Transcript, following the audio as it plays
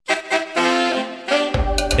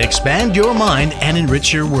Expand your mind and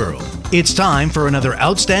enrich your world. It's time for another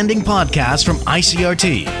outstanding podcast from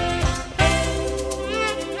ICRT.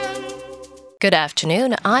 Good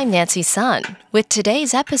afternoon, I'm Nancy Sun with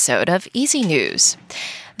today's episode of Easy News.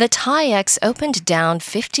 The TAIEX opened down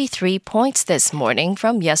 53 points this morning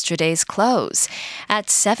from yesterday's close at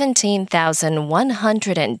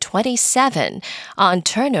 17,127 on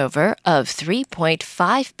turnover of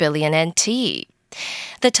 3.5 billion NT.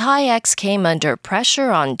 The TAIEX came under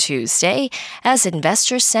pressure on Tuesday as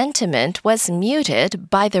investor sentiment was muted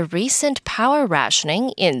by the recent power rationing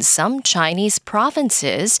in some Chinese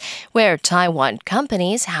provinces where Taiwan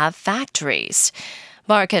companies have factories.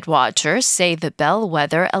 Market watchers say the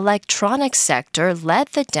bellwether electronics sector led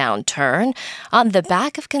the downturn on the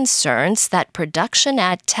back of concerns that production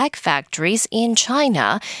at tech factories in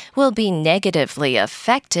China will be negatively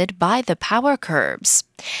affected by the power curbs.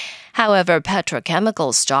 However,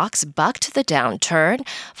 petrochemical stocks bucked the downturn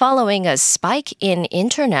following a spike in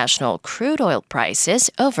international crude oil prices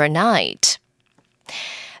overnight.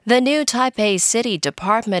 The new Taipei City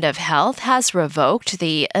Department of Health has revoked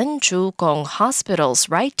the Enju Gong Hospital's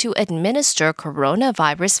right to administer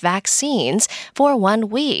coronavirus vaccines for 1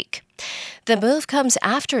 week. The move comes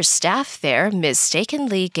after staff there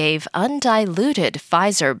mistakenly gave undiluted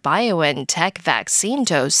Pfizer-BioNTech vaccine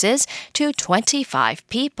doses to 25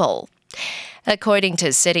 people. According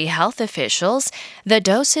to city health officials, the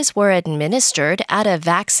doses were administered at a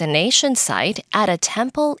vaccination site at a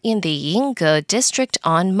temple in the Yingge district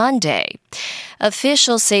on Monday.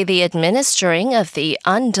 Officials say the administering of the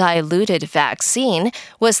undiluted vaccine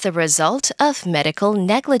was the result of medical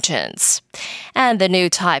negligence. And the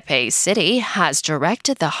new Taipei City has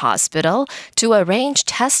directed the hospital to arrange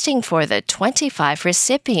testing for the 25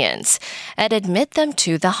 recipients and admit them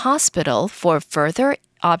to the hospital for further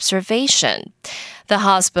observation. The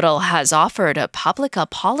hospital has offered a public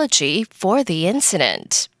apology for the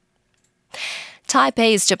incident.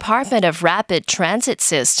 Taipei's Department of Rapid Transit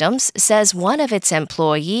Systems says one of its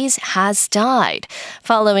employees has died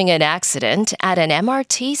following an accident at an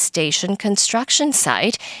MRT station construction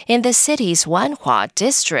site in the city's Wanhua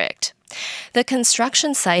district. The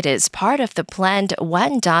construction site is part of the planned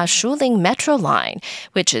Wanda-Shuling Metro line,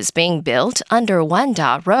 which is being built under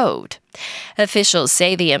Wanda Road. Officials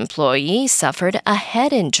say the employee suffered a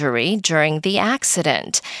head injury during the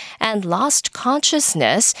accident and lost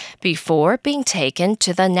consciousness before being taken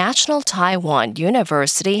to the National Taiwan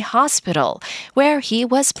University Hospital, where he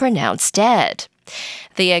was pronounced dead.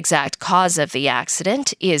 The exact cause of the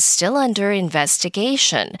accident is still under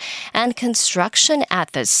investigation, and construction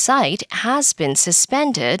at the site has been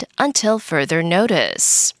suspended until further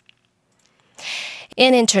notice.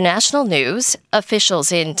 In international news,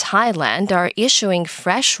 officials in Thailand are issuing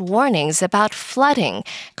fresh warnings about flooding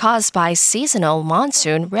caused by seasonal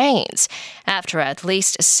monsoon rains, after at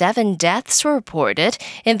least 7 deaths were reported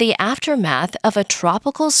in the aftermath of a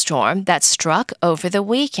tropical storm that struck over the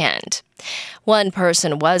weekend. One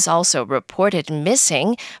person was also reported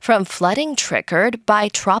missing from flooding triggered by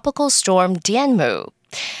Tropical Storm Dianmu.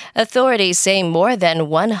 Authorities say more than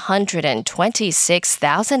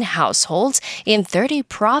 126,000 households in 30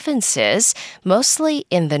 provinces, mostly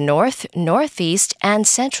in the north, northeast, and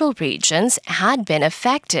central regions, had been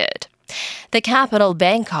affected. The capital,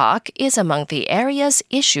 Bangkok, is among the areas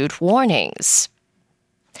issued warnings.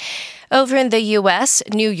 Over in the U.S.,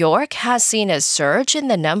 New York has seen a surge in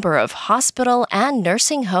the number of hospital and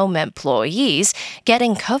nursing home employees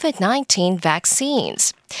getting COVID-19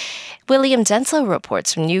 vaccines. William Denslow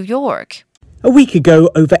reports from New York. A week ago,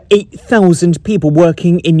 over 8,000 people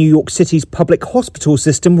working in New York City's public hospital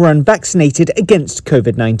system were unvaccinated against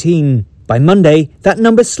COVID-19. By Monday, that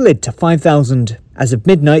number slid to 5,000. As of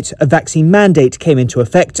midnight, a vaccine mandate came into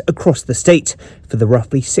effect across the state for the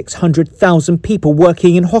roughly 600,000 people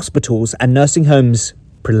working in hospitals and nursing homes.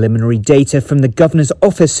 Preliminary data from the governor's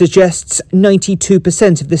office suggests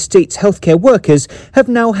 92% of the state's healthcare workers have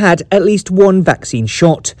now had at least one vaccine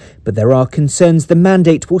shot, but there are concerns the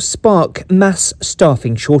mandate will spark mass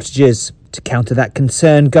staffing shortages. To counter that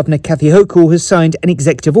concern, Governor Kathy Hochul has signed an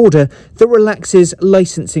executive order that relaxes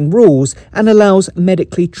licensing rules and allows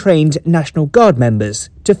medically trained National Guard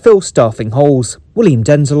members to fill staffing holes. William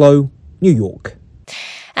Denslow, New York.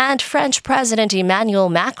 And French President Emmanuel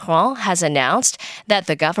Macron has announced that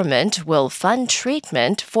the government will fund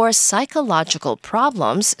treatment for psychological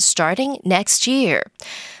problems starting next year.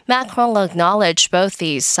 Macron acknowledged both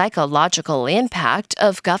the psychological impact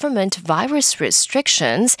of government virus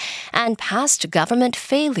restrictions and past government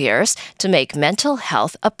failures to make mental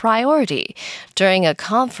health a priority during a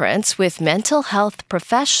conference with mental health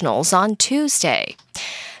professionals on Tuesday.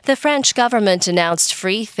 The French government announced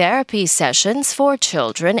free therapy sessions for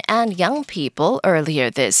children and young people earlier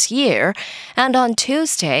this year, and on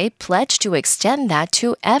Tuesday pledged to extend that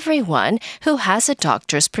to everyone who has a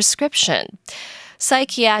doctor's prescription.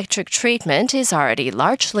 Psychiatric treatment is already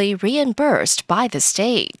largely reimbursed by the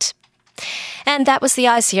state. And that was the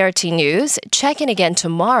ICRT News. Check in again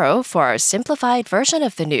tomorrow for our simplified version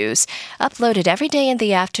of the news, uploaded every day in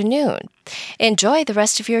the afternoon. Enjoy the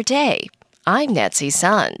rest of your day. I'm Nancy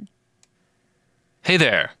Sun. Hey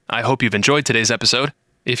there. I hope you've enjoyed today's episode.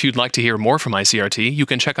 If you'd like to hear more from ICRT, you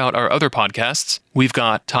can check out our other podcasts. We've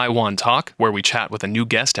got Taiwan Talk, where we chat with a new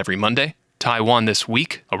guest every Monday, Taiwan This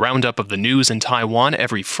Week, a roundup of the news in Taiwan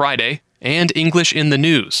every Friday, and English in the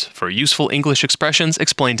News, for useful English expressions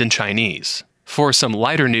explained in Chinese. For some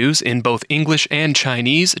lighter news in both English and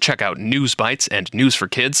Chinese, check out News Bites and News for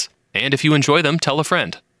Kids. And if you enjoy them, tell a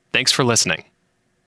friend. Thanks for listening.